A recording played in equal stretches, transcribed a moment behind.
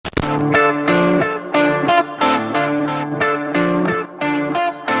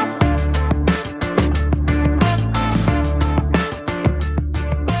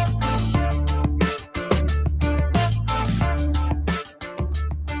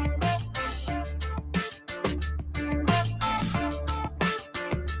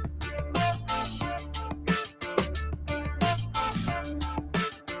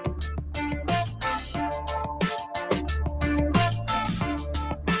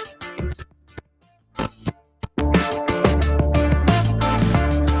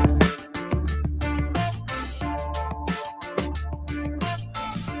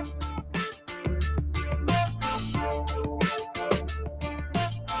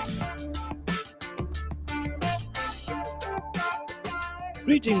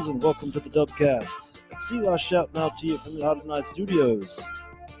Greetings and welcome to the Dubcast. Selah shouting out to you from the Hot and Nice Studios.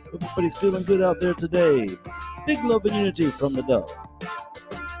 Hope everybody's feeling good out there today. Big love and unity from the Dub.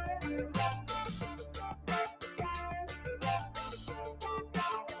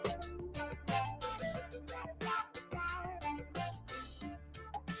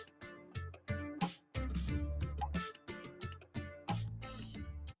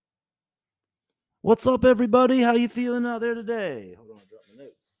 What's up, everybody? How you feeling out there today? Hold on, I dropped my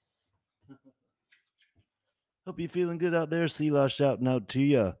notes. Hope you're feeling good out there. Selah shouting out to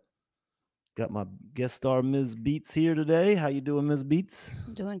you. Got my guest star, Ms. Beats, here today. How you doing, Ms. Beats?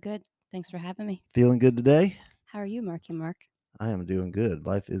 I'm doing good. Thanks for having me. Feeling good today? How are you, Marky Mark? I am doing good.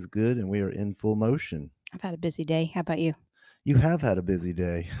 Life is good, and we are in full motion. I've had a busy day. How about you? You have had a busy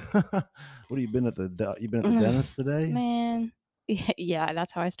day. What have you been at the dentist today? Man, yeah,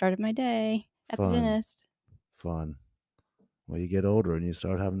 that's how I started my day at Fun. the dentist. Fun. Well, you get older and you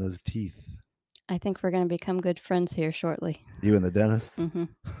start having those teeth. I think we're going to become good friends here shortly. You and the dentist? Mm-hmm.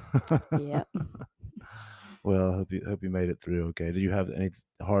 Yep. Well, hope you made it through okay. Did you have any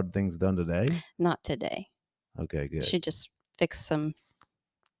hard things done today? Not today. Okay, good. She just fixed some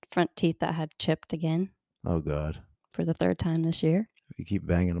front teeth that had chipped again. Oh, God. For the third time this year. You keep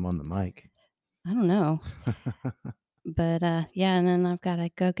banging them on the mic. I don't know. But, yeah, and then I've got to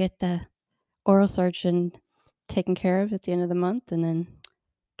go get the oral surgeon taken care of at the end of the month and then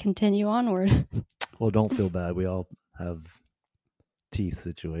continue onward. Well, don't feel bad. We all have tooth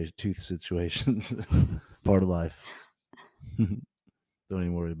situations. Part of life. Don't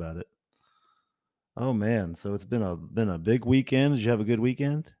even worry about it. Oh man, so it's been a big weekend. Did you have a good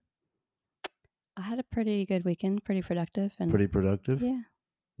weekend? I had a pretty good weekend, pretty productive. Pretty productive? Yeah.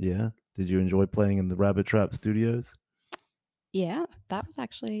 Yeah. Did you enjoy playing in the Rabbit Trap Studios? Yeah, that was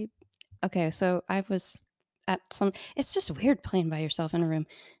actually okay. So I was at it's just weird playing by yourself in a room.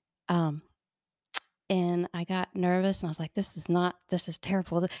 And I got nervous and I was like, this is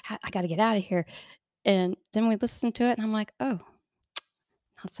terrible. I got to get out of here. And then we listened to it and I'm like, oh,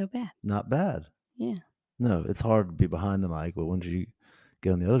 not so bad. Not bad. Yeah. No, it's hard to be behind the mic, but once you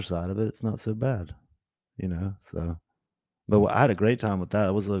get on the other side of it, it's not so bad, so. But I had a great time with that.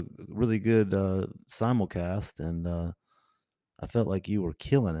 It was a really good simulcast, and I felt like you were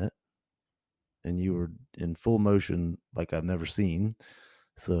killing it, and you were in full motion like I've never seen.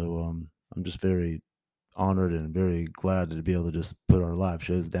 So I'm just very honored and very glad to be able to just put our live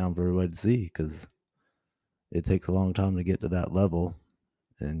shows down for everybody to see, because it takes a long time to get to that level,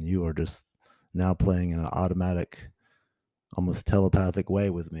 and you are just now playing in an automatic, almost telepathic way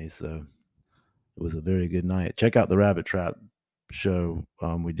with me. So it was a very good night. Check out the Rabbit Trap show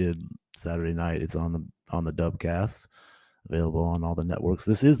we did Saturday night. It's on the Dubcast, available on all the networks.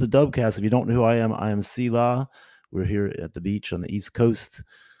 This is the Dubcast. If you don't know who I am Selah. We're here at the beach on the East Coast.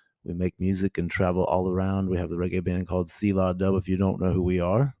 We make music and travel all around. We have the reggae band called Selah Dub, if you don't know who we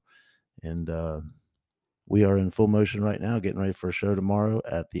are. And we are in full motion right now, getting ready for a show tomorrow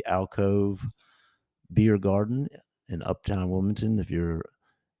at the Alcove Beer Garden in Uptown Wilmington. If you're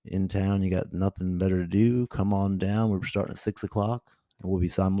in town, you got nothing better to do, come on down. We're starting at 6 o'clock, and we'll be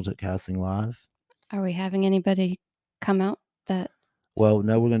simulcasting live. Are we having anybody come out that? Well,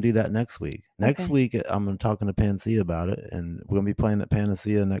 no, we're going to do that next week. Next week, I'm talking to Panacea about it, and we're going to be playing at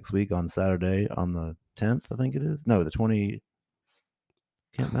Panacea next week on Saturday on the 10th, I think it is. No, the 20.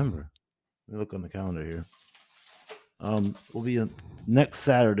 Can't remember. Let me look on the calendar here. We'll be next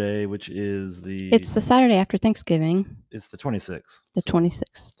Saturday, which is It's the Saturday after Thanksgiving. It's the 26th. The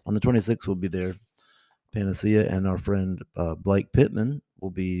 26th. On the 26th, we'll be there. Panacea and our friend Blake Pittman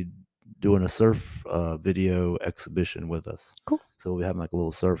will be doing a surf video exhibition with us. Cool. So we'll be having like a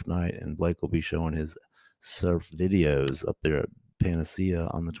little surf night, and Blake will be showing his surf videos up there at Panacea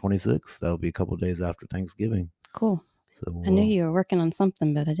on the 26th. That'll be a couple of days after Thanksgiving. Cool. So I knew you were working on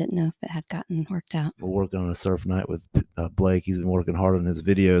something, but I didn't know if it had gotten worked out. we're working on a surf night with Blake. He's been working hard on his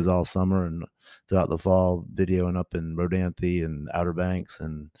videos all summer and throughout the fall, videoing up in Rodanthe and Outer Banks,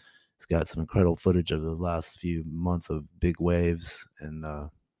 and he's got some incredible footage of the last few months of big waves. And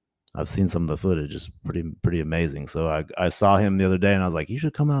I've seen some of the footage; it's pretty amazing. So I saw him the other day, and I was like, "You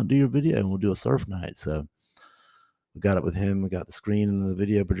should come out and do your video, and we'll do a surf night." So we got it with him. We got the screen and the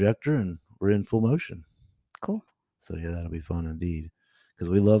video projector, and we're in full motion. Cool. So yeah, that'll be fun indeed. Because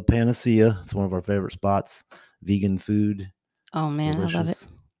we love Panacea. It's one of our favorite spots. Vegan food, Oh man, I love it.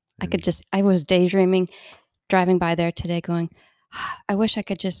 delicious. I was daydreaming driving by there today going, I wish I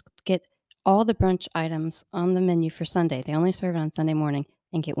could just get all the brunch items on the menu for Sunday. They only serve it on Sunday morning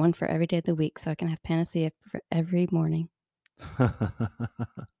and get one for every day of the week so I can have Panacea for every morning.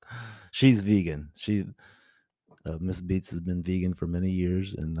 She's vegan. Miss Beats has been vegan for many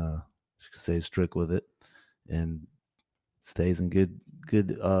years, and she stays strict with it, and stays in good,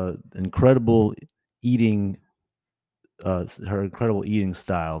 incredible eating. Her incredible eating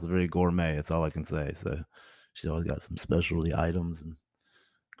style is very gourmet. That's all I can say. So she's always got some specialty items and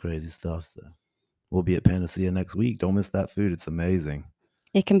crazy stuff. So we'll be at Panacea next week. Don't miss that food. It's amazing.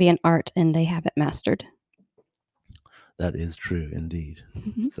 It can be an art and they have it mastered. That is true indeed.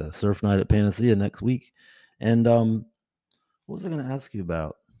 So surf night at Panacea next week. And what was I going to ask you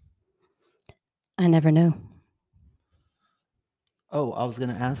about? I never know. Oh, I was going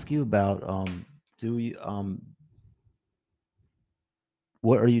to ask you about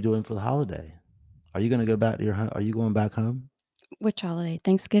what are you doing for the holiday? Are you going to go back to your home? Are you going back home? Which holiday?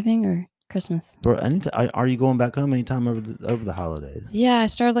 Thanksgiving or Christmas? Or are you going back home anytime over the holidays? Yeah, I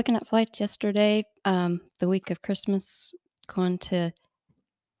started looking at flights yesterday. The week of Christmas, going to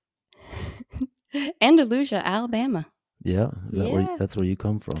Andalusia, Alabama. Yeah, that's where you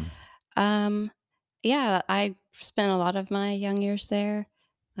come from? Yeah, I spent a lot of my young years there.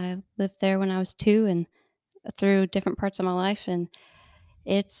 I lived there when I was 2 and through different parts of my life, and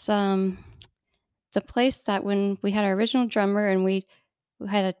it's the place that when we had our original drummer and we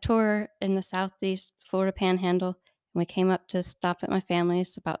had a tour in the Southeast Florida Panhandle, and we came up to stop at my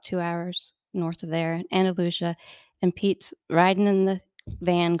family's about 2 hours north of there in Andalusia, and Pete's riding in the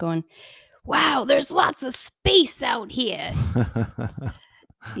van going, "Wow, there's lots of space out here."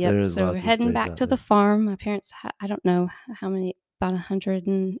 Yep, so we're heading back to the farm. My parents, I don't know how many, about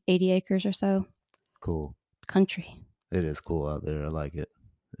 180 acres or so. Cool. Country. It is cool out there. I like it.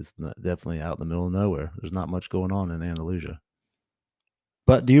 It's definitely out in the middle of nowhere. There's not much going on in Andalusia.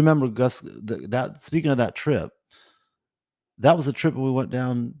 But do you remember, Gus, that speaking of that trip, that was a trip when we went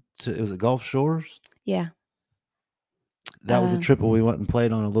down to, it was at Gulf Shores? Yeah. That was a trip where we went and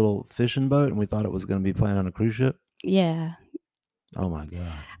played on a little fishing boat, and we thought it was going to be playing on a cruise ship? Yeah. Oh my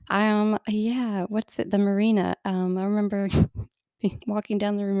God. Yeah, what's it? The marina. I remember walking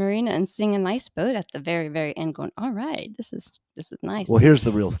down the marina and seeing a nice boat at the very, very end going, all right, this is nice. Well, here's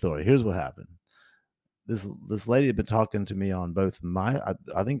the real story. Here's what happened. This lady had been talking to me on both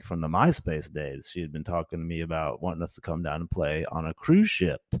I think from the MySpace days. She had been talking to me about wanting us to come down and play on a cruise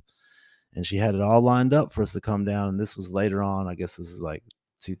ship, and she had it all lined up for us to come down. And this was later on. I guess this is like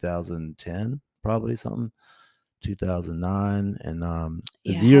 2010, probably something. 2009, and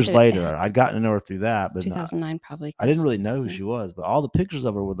years later. I'd gotten to know her through that, but 2009 probably. I didn't really know who she was, but all the pictures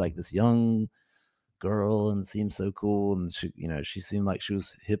of her were like this young girl and seemed so cool, and she seemed like she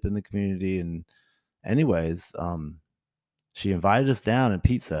was hip in the community. And anyways, she invited us down, and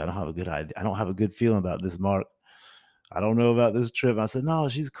Pete said, I don't have a good feeling about this, Mark. I don't know about this trip. And I said, no,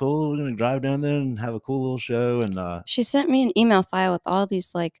 she's cool. We're going to drive down there and have a cool little show. And she sent me an email file with all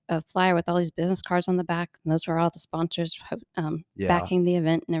these, like a flyer with all these business cards on the back. And those were all the sponsors backing the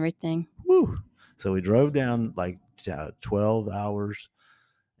event and everything. Woo. So we drove down like 12 hours,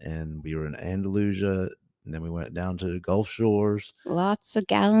 and we were in Andalusia. And then we went down to the Gulf Shores. Lots of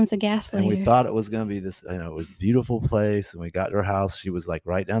gallons of gas later. And we thought it was going to be this, it was a beautiful place. And we got to her house. She was like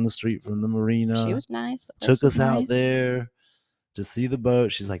right down the street from the marina. She was nice. Took us out there to see the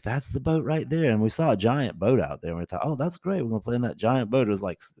boat. She's like, that's the boat right there. And we saw a giant boat out there. And we thought, oh, that's great. We're going to play in that giant boat. It was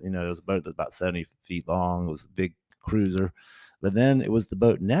like, it was a boat that's about 70 feet long. It was a big cruiser. But then it was the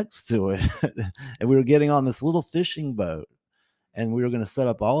boat next to it. And we were getting on this little fishing boat. And we were going to set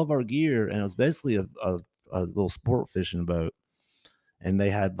up all of our gear. And it was basically a little sport fishing boat, and they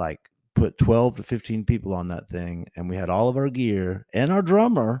had like put 12 to 15 people on that thing, and we had all of our gear and our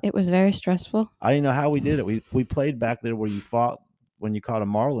drummer. It was very stressful. I didn't know how we did it. We played back there where you fought when you caught a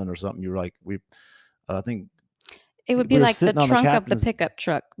marlin or something. You were like, I think it would be like the trunk of the pickup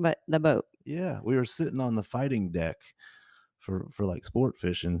truck, but the boat. Yeah, we were sitting on the fighting deck for like sport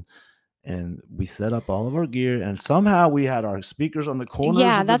fishing, and we set up all of our gear, and somehow we had our speakers on the corners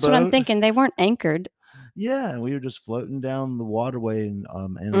Yeah, of the that's what I'm boat. thinking. They weren't anchored. Yeah, and we were just floating down the waterway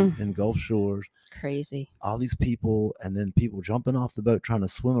Mm, in Gulf Shores. crazy. All these people, and then people jumping off the boat trying to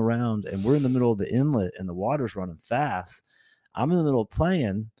swim around, and we're in the middle of the inlet, and the water's running fast. I'm in the middle of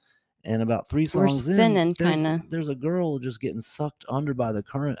playing, and about 3 We're songs in, spinning kinda. there's a girl just getting sucked under by the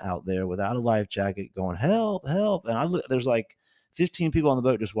current out there without a life jacket, going, "Help, help!" And I look, there's like 15 people on the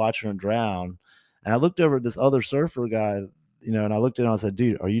boat just watching her drown. And I looked over at this other surfer guy, and I looked at him and I said,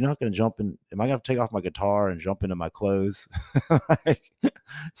 "Dude, are you not going to jump in? Am I going to take off my guitar and jump into my clothes?" Like,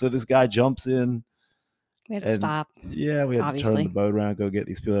 so this guy jumps in, We had to and stop, yeah, we had to turn the obviously. boat around, go get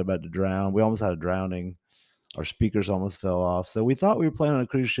these people that are about to drown. We almost had a drowning. Our speakers almost fell off. So we thought we were playing on a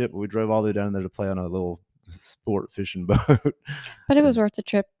cruise ship, but we drove all the way down there to play on a little sport fishing boat. But it was And worth the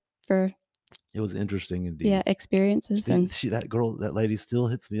trip for, it was interesting yeah, indeed. experiences and That lady still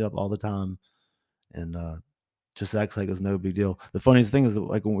hits me up all the time, and just acts like it's no big deal. The funniest thing is that,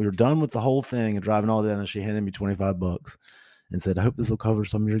 like, when we were done with the whole thing and driving all the way down, she handed me $25 and said, "I hope this will cover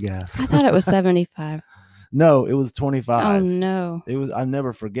some of your gas." I thought it was 75. No, it was Oh, 25. no. It was, I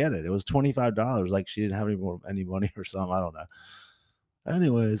never forget it. It was $25. Like, she didn't have any money or something. I don't know.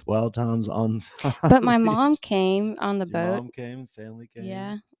 Anyways, wild times on But my the mom beach. came on the Your boat. mom came, family came.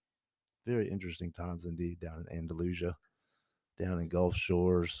 Yeah. Very interesting times indeed down in Andalusia, down in Gulf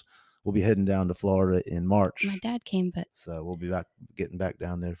Shores. We'll be heading down to Florida in March. My dad came, but So we'll be getting back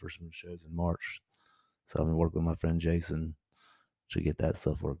down there for some shows in March. So I'm gonna work with my friend Jason to get that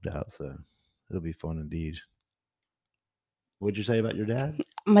stuff worked out. So it'll be fun indeed. What'd you say about your dad?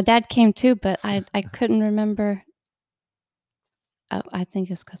 my dad came too, but I couldn't remember. Oh, I think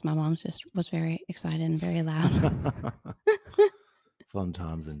it's because my mom just was very excited and very loud. Fun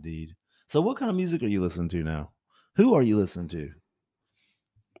times indeed. So what kind of music are you listening to now? Who are you listening to?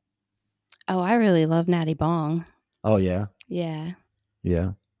 Oh, I really love Natty Bong. Oh yeah, Yeah.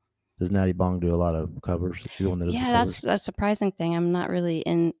 yeah. Does Natty Bong do a lot of covers? She's the one that does the Yeah, that's covers. a surprising thing. I'm not really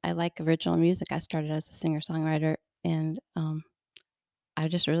in I like original music. I started as a singer-songwriter, and, I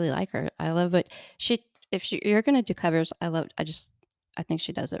just really like her. I love it. She if she you're gonna do covers, I think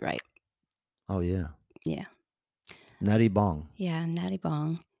she does it right. Oh yeah, Yeah. Natty Bong. Yeah, Natty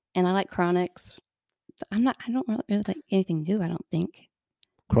Bong. And I like Chronics. I don't really like anything new, I don't think.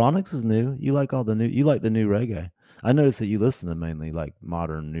 Chronix is new. You like all the new. You like the new reggae. I noticed that you listen to mainly like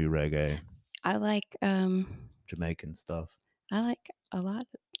modern new reggae, I like, Jamaican stuff. I like a lot,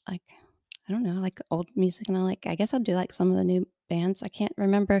 like, I don't know, I like old music, and I guess I do like some of the new bands. I can't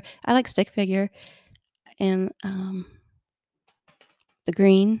remember. I like Stick Figure and, The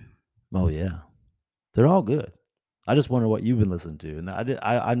Green. Oh yeah, they're all good. I just wonder what you've been listening to, and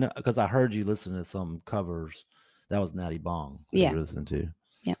I know because I heard you listen to some covers. That was Natty Bong that Yeah, you were listening to.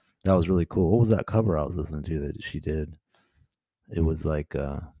 yeah. That was really cool. What was that cover I was listening to that she did? It was like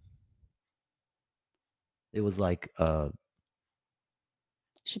it was like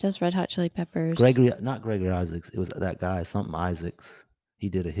She does Red Hot Chili Peppers. Not Gregory Isaacs. It was that guy, something Isaacs. He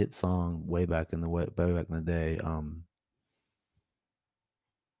did a hit song way back in the day.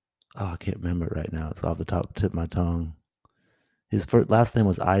 Oh, I can't remember it right now. It's off the tip of my tongue. His last name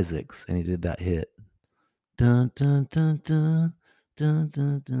was Isaacs, and he did that hit. Dun dun dun dun dun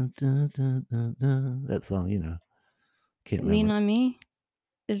dun dun dun dun dun. Dun. That song, can't Lean remember. on Me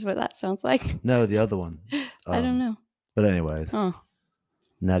is what that sounds like. No, the other one. I don't know. But anyways, Oh,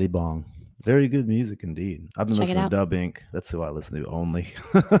 Natty Bong, very good music indeed. I've been check it listening out. to Dub Inc. That's who I listen to only.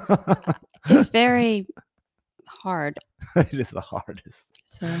 It's very hard. It is the hardest.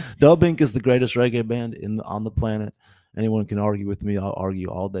 So Dub Inc. is the greatest reggae band on the planet. Anyone can argue with me. I'll argue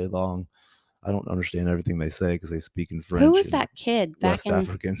all day long. I don't understand everything they say because they speak in French. who was and that kid back West in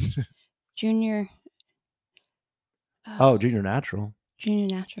African. Junior? Oh, Junior Natural. Junior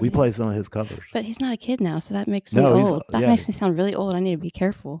Natural. We Yeah. play some of his covers. But he's not a kid now, so that makes me No, old. That yeah. makes me sound really old. I need to be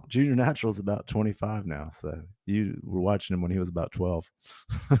careful. Junior Natural's about 25 now, so you were watching him when he was about 12.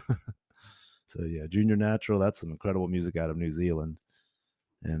 So yeah, Junior Natural. That's some incredible music out of New Zealand,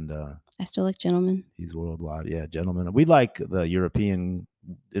 and I still like Gentlemen. he's worldwide. Yeah, Gentlemen. We like the European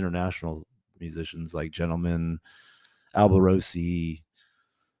international musicians like Gentlemen, Alborosi,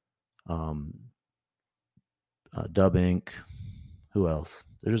 Dub Inc. Who else?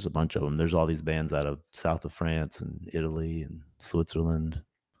 There's just a bunch of them. There's all these bands out of south of France and Italy and Switzerland.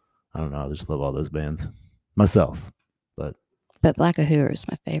 I don't know. I just love all those bands myself. But Black Uhuru is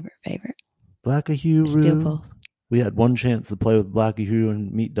my favorite. Black Still Uhuru. both. We had one chance to play with Black Uhuru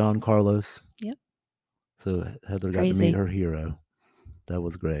and meet Don Carlos. Yep. So Heather got to Crazy. meet her hero. That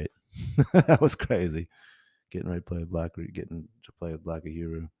was great. That was crazy. Getting to play with Black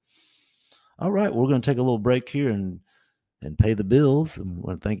Uhuru. All right, we're going to take a little break here and pay the bills. And I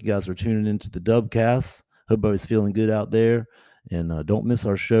want to thank you guys for tuning into the Dubcast. Hope everybody's feeling good out there. And don't miss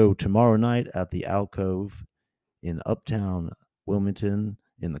our show tomorrow night at the Alcove in Uptown Wilmington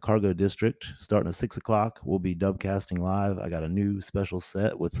in the Cargo District, starting at 6 o'clock. We'll be dubcasting live. I got a new special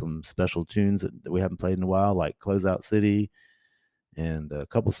set with some special tunes that we haven't played in a while, like Closeout City and a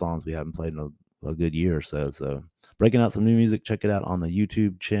couple songs we haven't played in a good year or so. So, breaking out some new music. Check it out on the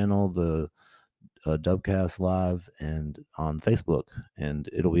YouTube channel, the Dubcast Live, and on Facebook. And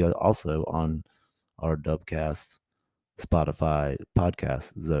it'll be also on our Dubcast Spotify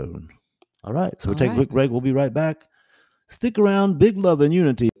podcast zone. All right. So, we'll take a quick break. We'll be right back. Stick around. Big love and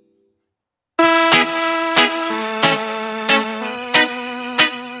unity.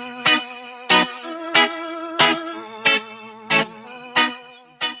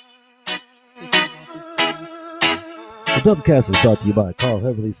 The Dubcast is brought to you by Carl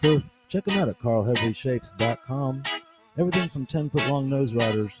Heverly Surf. Check them out at carlheverlyshapes.com. Everything from 10-foot long nose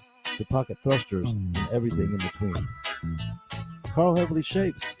riders to pocket thrusters and everything in between. Carl Heverly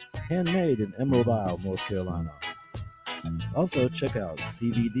Shapes, handmade in Emerald Isle, North Carolina. Also, check out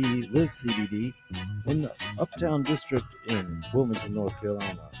CBD, Live CBD, in the Uptown District in Wilmington, North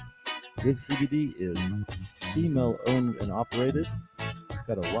Carolina. Live CBD is female owned and operated.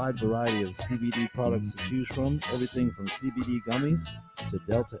 Got a wide variety of CBD products to choose from, everything from CBD gummies to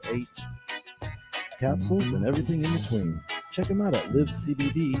Delta 8 capsules and everything in between. Check them out at Live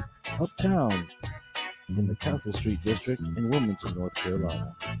CBD Uptown in the Castle Street District in Wilmington, North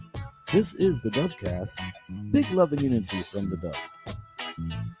Carolina. This is the Dubcast. Big love and unity from the Dub.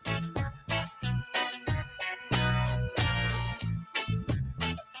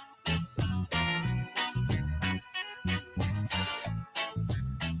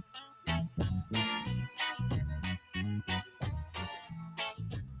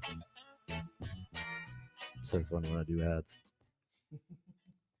 So funny when I do ads.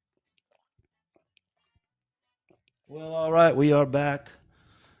 Well, all right, we are back.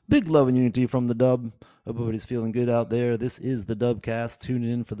 Big love and unity from the Dub. Hope everybody's feeling good out there. This is the Dubcast. Tune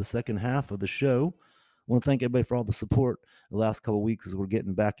in for the second half of the show. I want to thank everybody for all the support the last couple of weeks as we're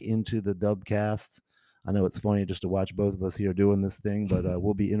getting back into the Dubcast. I know it's funny just to watch both of us here doing this thing, but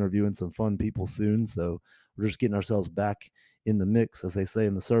we'll be interviewing some fun people soon. So we're just getting ourselves back in the mix, as they say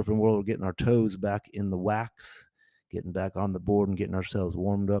in the surfing world. We're getting our toes back in the wax, getting back on the board and getting ourselves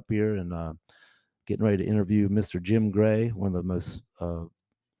warmed up here, and getting ready to interview Mr. Jim Gray, one of the most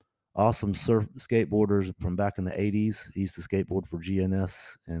awesome surf skateboarders from back in the 80s. He used to skateboard for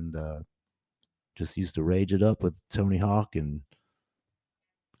GNS and just used to rage it up with Tony Hawk and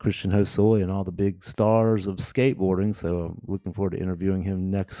Christian Hosoi and all the big stars of skateboarding. So I'm looking forward to interviewing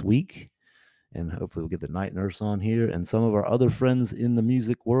him next week. And hopefully we'll get the Night Nurse on here and some of our other friends in the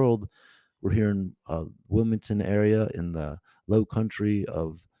music world. We're here in Wilmington area in the low country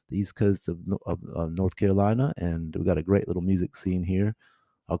of the east coast of North Carolina. And we got a great little music scene here.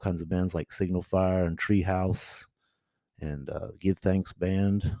 All kinds of bands like Signal Fire and Treehouse and Give Thanks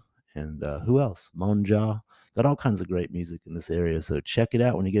Band. And who else? Monja. Got all kinds of great music in this area. So check it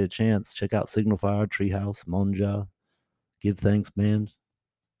out when you get a chance. Check out Signal Fire, Treehouse, Monja, Give Thanks Band.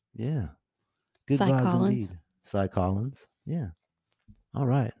 Yeah. Good Cy vibes Collins. indeed. Cy Collins. Yeah. All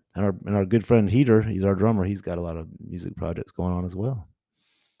right. And our good friend Heater, he's our drummer. He's got a lot of music projects going on as well.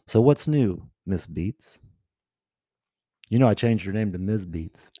 So what's new, Miss Beats? You know I changed your name to Ms.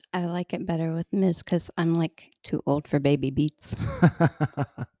 Beats. I like it better with Ms. because I'm like too old for baby beats.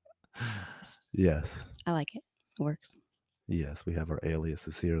 Yes. I like it. It works. Yes, we have our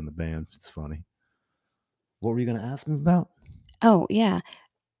aliases here in the band. It's funny. What were you going to ask me about? Oh, yeah.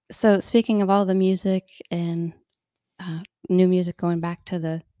 So speaking of all the music and new music going back to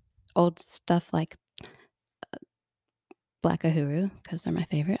the old stuff like Black Uhuru, because they're my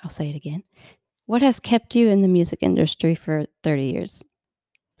favorite. I'll say it again. What has kept you in the music industry for 30 years?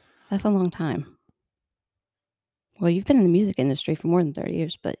 That's a long time. Well, you've been in the music industry for more than 30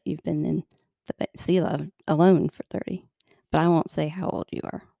 years, but you've been in the sea love alone for 30. But I won't say how old you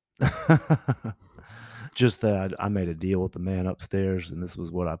are. Just that I made a deal with the man upstairs, and this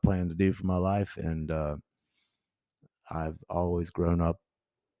was what I planned to do for my life. And I've always grown up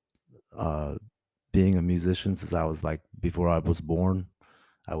being a musician since I was like before I was born.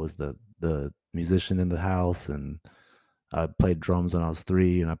 I was the musician in the house, and I played drums when I was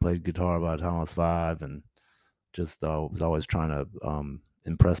 3, and I played guitar by the time I was 5, and just was always trying to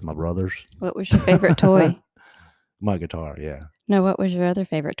impress my brothers. What was your favorite toy? My guitar, yeah. No, what was your other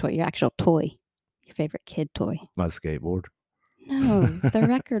favorite toy? Your actual toy. Your favorite kid toy. My skateboard. No, the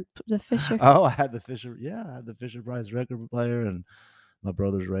record, the Fisher. Oh, I had the Fisher. Yeah, I had the Fisher Price record player and My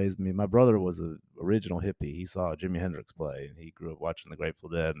brothers raised me. My brother was a original hippie. He saw Jimi Hendrix play, and he grew up watching the Grateful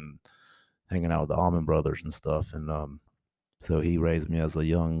Dead and hanging out with the Allman Brothers and stuff. And so he raised me as a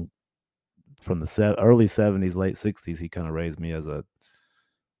young, from the early '70s, late '60s. He kind of raised me as a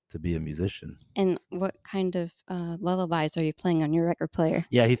to be a musician. And what kind of lullabies are you playing on your record player?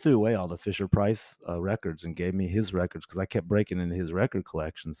 Yeah, he threw away all the Fisher Price records and gave me his records because I kept breaking into his record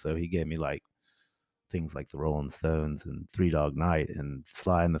collection. So he gave me like things like the Rolling Stones and Three Dog Night and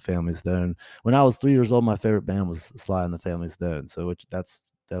Sly and the Family Stone. When I was 3 years old, my favorite band was Sly and the Family Stone. So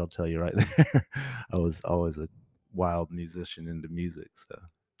that'll tell you right there. I was always a wild musician into music. So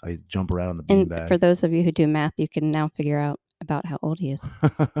I jump around the And beanbag. for those of you who do math, you can now figure out about how old he is.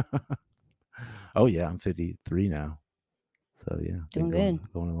 Oh yeah, I'm 53 now. So yeah, Doing been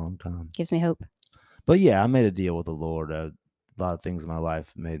good. going a long time. Gives me hope. But yeah, I made a deal with the Lord. A lot of things in my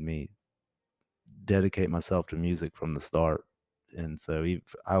life made me dedicate myself to music from the start. And so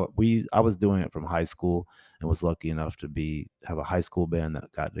I was doing it from high school and was lucky enough to have a high school band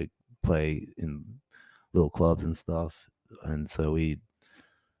that got to play in little clubs and stuff. And so we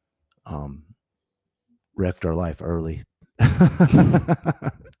wrecked our life early.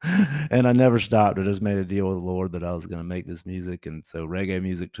 And I never stopped. I just made a deal with the Lord that I was going to make this music. And so reggae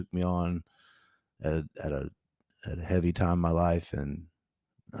music took me on at a heavy time in my life. And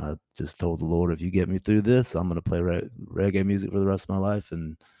I just told the Lord, if you get me through this, I'm going to play reggae music for the rest of my life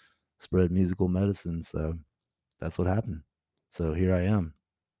and spread musical medicine. So that's what happened. So here I am.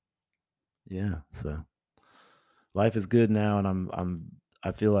 Yeah. So life is good now. And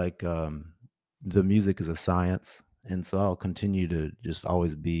I feel like the music is a science. And so I'll continue to just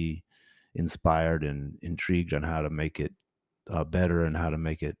always be inspired and intrigued on how to make it better and how to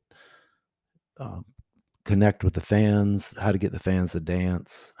make it connect with the fans, how to get the fans to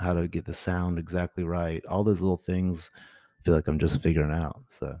dance, how to get the sound exactly right. All those little things I feel like I'm just figuring out.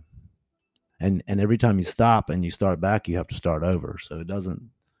 So and every time you stop and you start back, you have to start over. So it doesn't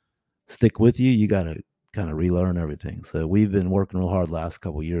stick with you. You got to kind of relearn everything. So we've been working real hard the last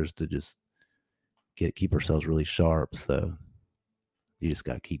couple of years to just keep ourselves really sharp. So you just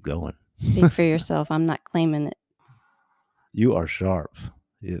got to keep going. Speak for yourself. I'm not claiming it. You are sharp.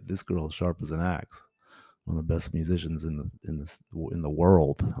 Yeah, this girl is sharp as an axe. One of the best musicians in the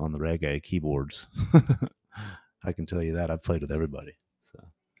world on the reggae keyboards. I can tell you that. I've played with everybody. So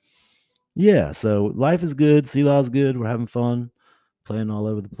yeah, so life is good. Sealaw's good. We're having fun, playing all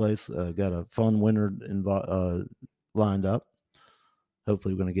over the place. Got a fun winter lined up.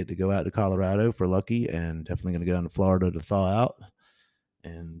 Hopefully, we're going to get to go out to Colorado if we're lucky, and definitely going to go down to Florida to thaw out.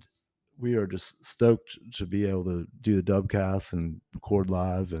 And we are just stoked to be able to do the dubcast and record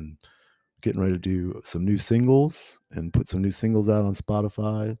live and getting ready to do some new singles and put some new singles out on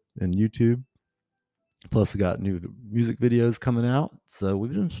Spotify and YouTube. Plus, we got new music videos coming out. So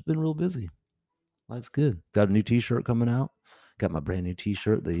we've just been real busy. Life's good. Got a new t-shirt coming out. Got my brand new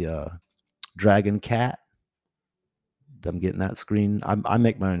t-shirt, the Dragon Cat. I'm getting that screen. I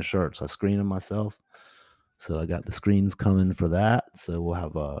make my own shirts. I screen them myself. So I got the screens coming for that. So we'll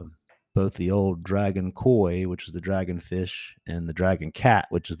have both the old dragon koi, which is the dragon fish, and the dragon cat,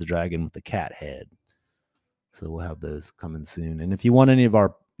 which is the dragon with the cat head. So we'll have those coming soon. And if you want any of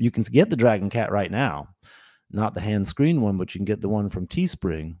you can get the dragon cat right now, not the hand screen one, but you can get the one from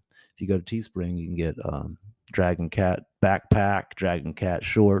Teespring. If you go to Teespring, you can get dragon cat backpack, dragon cat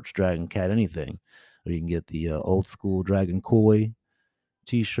shorts, dragon cat anything, or you can get the old school dragon koi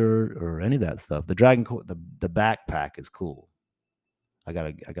t-shirt or any of that stuff. The dragon the backpack is cool. I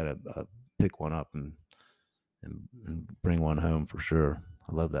gotta pick one up and bring one home for sure.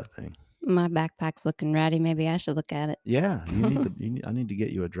 I love that thing. My backpack's looking ratty. Maybe I should look at it. Yeah, I need to get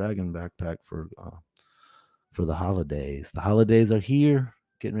you a dragon backpack for the holidays. The holidays are here.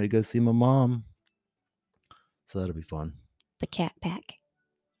 Getting ready to go see my mom, so that'll be fun. The cat pack.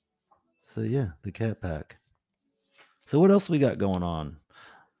 So yeah, the cat pack. So what else we got going on?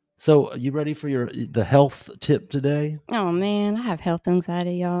 So you ready for the health tip today? Oh man, I have health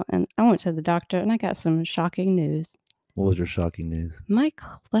anxiety, y'all, and I went to the doctor and I got some shocking news. What was your shocking news? My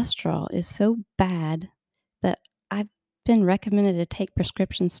cholesterol is so bad that I've been recommended to take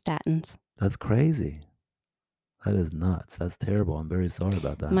prescription statins. That's crazy. That is nuts. That's terrible. I'm very sorry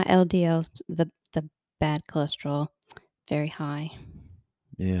about that. My LDL, the bad cholesterol, very high.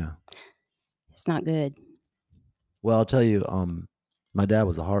 Yeah. It's not good. Well, I'll tell you, my dad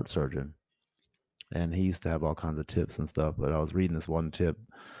was a heart surgeon, and he used to have all kinds of tips and stuff. But I was reading this one tip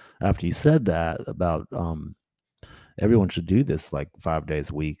after you said that about everyone should do this like 5 days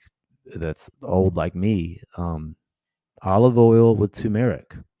a week. That's old like me. Olive oil with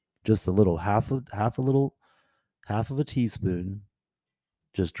turmeric, just a little half of a teaspoon,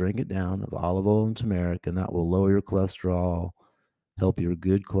 just drink it down of olive oil and turmeric, and that will lower your cholesterol, help your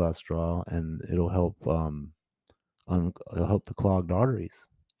good cholesterol, and it'll help it'll help the clogged arteries.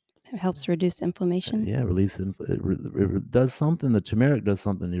 It helps reduce inflammation. Yeah, release it does something. The turmeric does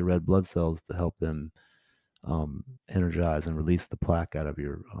something to your red blood cells to help them energize and release the plaque out of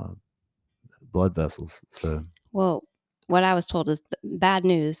your blood vessels. So Well, what I was told is the bad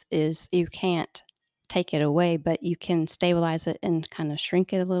news is you can't take it away, but you can stabilize it and kind of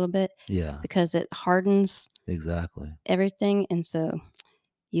shrink it a little bit yeah, because it hardens exactly. everything. And so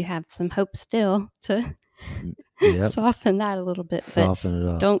you have some hope still to Yep, soften that a little bit, but soften it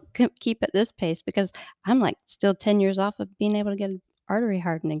up. don't keep at this pace because I'm like still 10 years off of being able to get an artery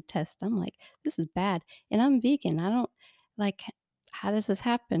hardening test. I'm like, this is bad. And I'm vegan. I don't like, how does this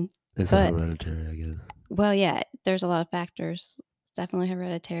happen? It's a But hereditary, I guess. well, yeah, there's a lot of factors. Definitely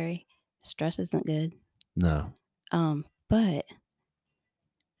hereditary. Stress isn't good. No. But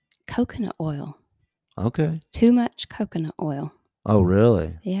coconut oil, Okay. too much coconut oil. Oh,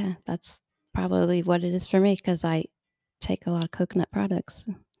 really? Yeah, that's probably what it is for me because I take a lot of coconut products.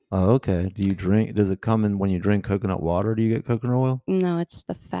 Oh, okay. Does it come in when you drink coconut water? Do you get coconut oil? No, it's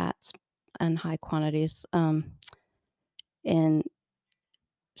the fats and high quantities. And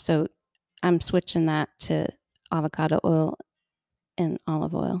so I'm switching that to avocado oil and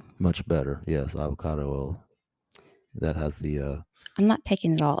olive oil. Much better. Yes, avocado oil. That has the I'm not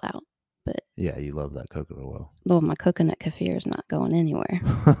taking it all out, but yeah, you love that coconut oil. well, my coconut kefir is not going anywhere.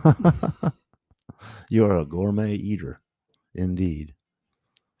 You're a gourmet eater, indeed.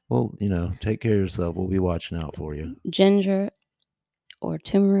 Well, take care of yourself. We'll be watching out for you. Ginger or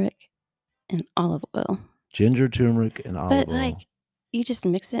turmeric and olive oil. Ginger, turmeric, and olive But oil. like, you just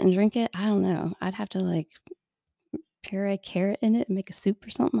mix it and drink it. I don't know. I'd have to like puree carrot in it and make a soup or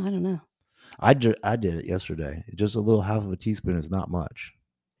something. I don't know. I did it yesterday. Just a little half of a teaspoon is not much.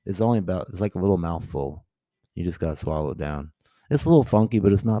 It's like a little mouthful. You just gotta swallow it down. It's a little funky,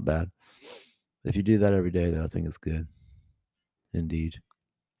 but it's not bad. If you do that every day, though, I think it's good. Indeed.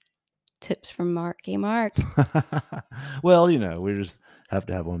 Tips from Mark. Hey, Mark. Well, we just have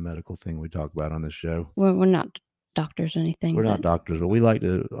to have one medical thing we talk about on this show. We're not doctors or anything. We're not doctors, but we like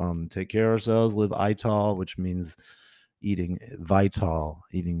to take care of ourselves, live ITAL, which means eating vital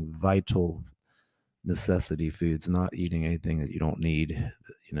necessity foods, not eating anything that you don't need,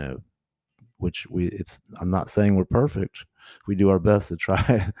 which I'm not saying we're perfect. We do our best to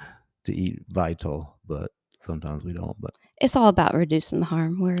try to eat vital, but sometimes we don't. But it's all about reducing the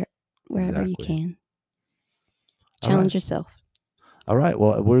harm wherever you can. Challenge yourself. All right.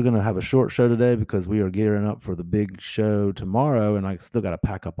 Well, we're going to have a short show today because we are gearing up for the big show tomorrow, and I still got to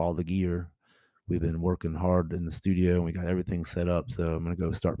pack up all the gear. We've been working hard in the studio, and we got everything set up. So I'm going to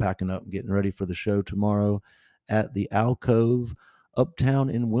go start packing up and getting ready for the show tomorrow at the Alcove Uptown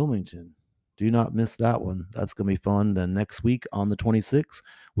in Wilmington. Do not miss that one. That's going to be fun. Then next week on the 26th,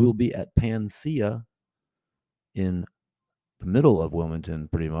 we'll be at Panacea in the middle of Wilmington,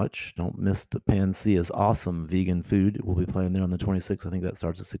 pretty much. Don't miss the Panacea's awesome vegan food. We'll be playing there on the 26th. I think that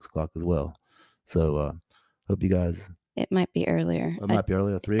starts at 6 o'clock as well. So hope you guys. It might be earlier. It might be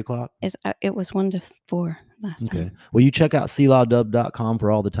earlier, 3 o'clock. It was 1 to 4 last time. Okay. Well, you check out CLawDub.com for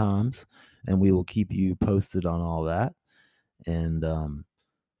all the times, and we will keep you posted on all that. And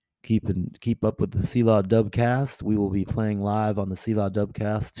keep up with the CLaw Dubcast. We will be playing live on the CLaw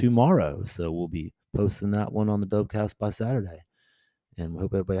Dubcast tomorrow. So we'll be posting that one on the Dubcast by Saturday. And we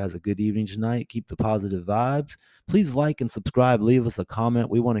hope everybody has a good evening tonight. Keep the positive vibes. Please like and subscribe. Leave us a comment.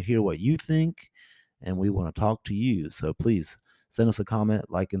 We want to hear what you think, and we want to talk to you. So please send us a comment,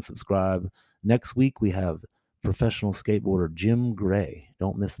 like, and subscribe. Next week, we have professional skateboarder Jim Gray.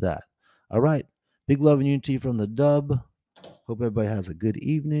 Don't miss that. All right. Big love and unity from the Dub. Hope everybody has a good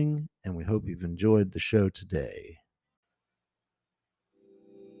evening, and we hope you've enjoyed the show today.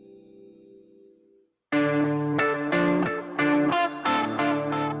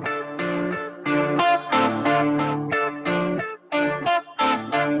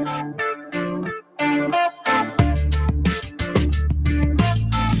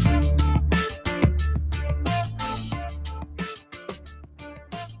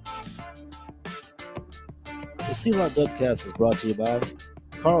 The CLaw Dubcast is brought to you by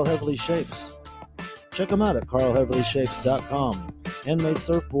Carl Heverly Shapes. Check them out at carlheverlyshapes.com. Handmade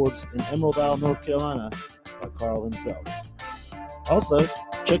surfboards in Emerald Isle, North Carolina by Carl himself. Also,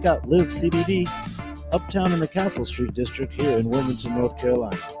 check out Live CBD, uptown in the Castle Street district here in Wilmington, North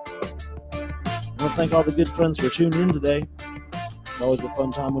Carolina. I want to thank all the good friends for tuning in today. It's always a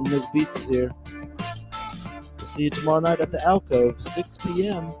fun time when Ms. Beats is here. We'll see you tomorrow night at the Alcove, 6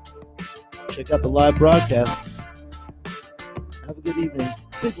 p.m. Check out the live broadcast. Have a good evening.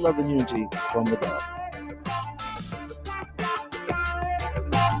 Big love and unity from the dog.